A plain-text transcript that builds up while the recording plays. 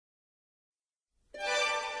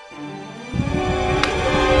Alright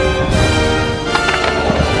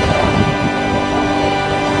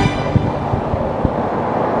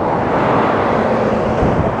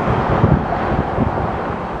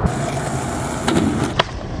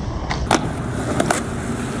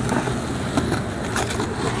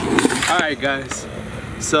guys,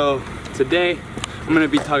 so today I'm going to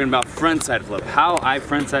be talking about frontside flip, how I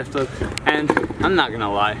frontside flip, and I'm not going to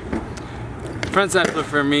lie, frontside flip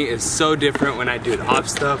for me is so different when I do it off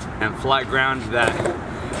stuff and flat ground that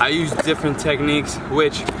I use different techniques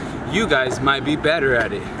which you guys might be better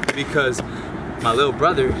at it because my little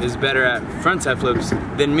brother is better at frontside flips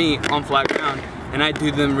than me on flat ground and I do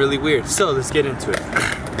them really weird. So let's get into it.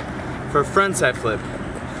 For frontside flip,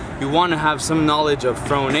 you want to have some knowledge of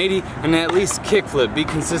front 180 and at least kickflip. Be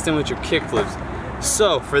consistent with your kickflips.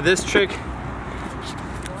 So for this trick, you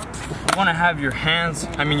want to have your hands,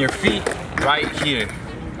 your feet right here,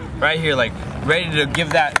 like ready to give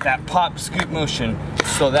that pop scoop motion.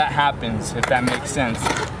 So that happens, if that makes sense.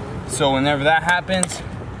 So whenever that happens,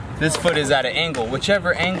 this foot is at an angle.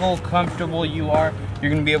 Whichever angle comfortable you are, you're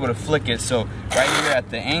gonna be able to flick it. So right here at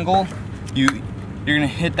the angle, you're gonna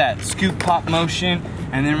hit that scoop pop motion,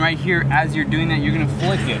 and then right here, as you're doing that, you're gonna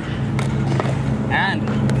flick it. And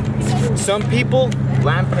some people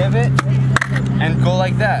land pivot and go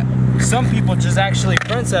like that. Some people just actually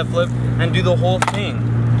frontside flip and do the whole thing.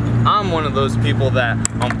 I'm one of those people that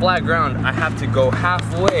on flat ground, I have to go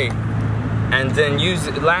halfway and then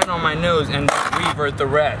land on my nose and revert the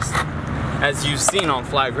rest. As you've seen on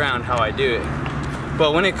flat ground how I do it.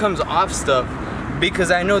 But when it comes off stuff, because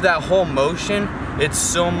I know that whole motion, it's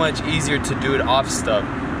so much easier to do it off stuff.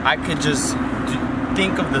 I could just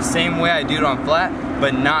think of the same way I do it on flat,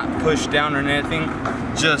 but not push down or anything.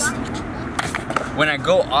 Just when I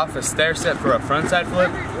go off a stair set for a frontside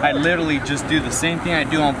flip, I literally just do the same thing I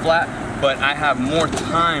do on flat, but I have more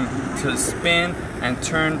time to spin and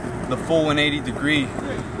turn the full 180 degree.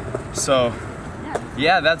 So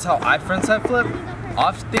yeah, that's how I frontside flip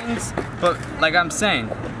off things. But like I'm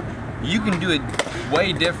saying, you can do it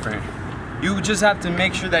way different. You just have to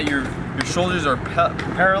make sure that your shoulders are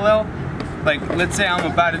parallel. Like let's say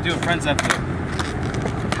I'm about to do a frontside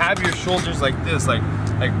flip. Have your shoulders like this, like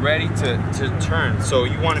ready to turn. So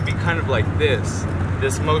you want to be kind of like this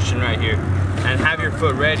motion right here, and have your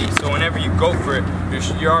foot ready. So whenever you go for it,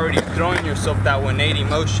 you're already throwing yourself that 180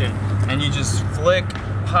 motion, and you just flick,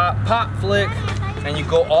 pop, pop, flick, and you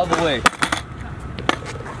go all the way.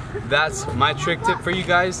 That's my trick tip for you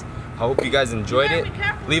guys. I hope you guys enjoyed it.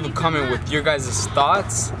 Leave a comment with your guys'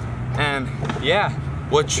 thoughts. And yeah,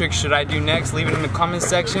 what trick should I do next? Leave it in the comment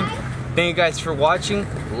section. Thank you guys for watching.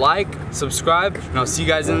 Like, subscribe, and I'll see you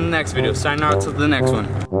guys in the next video. Signing out to the next one.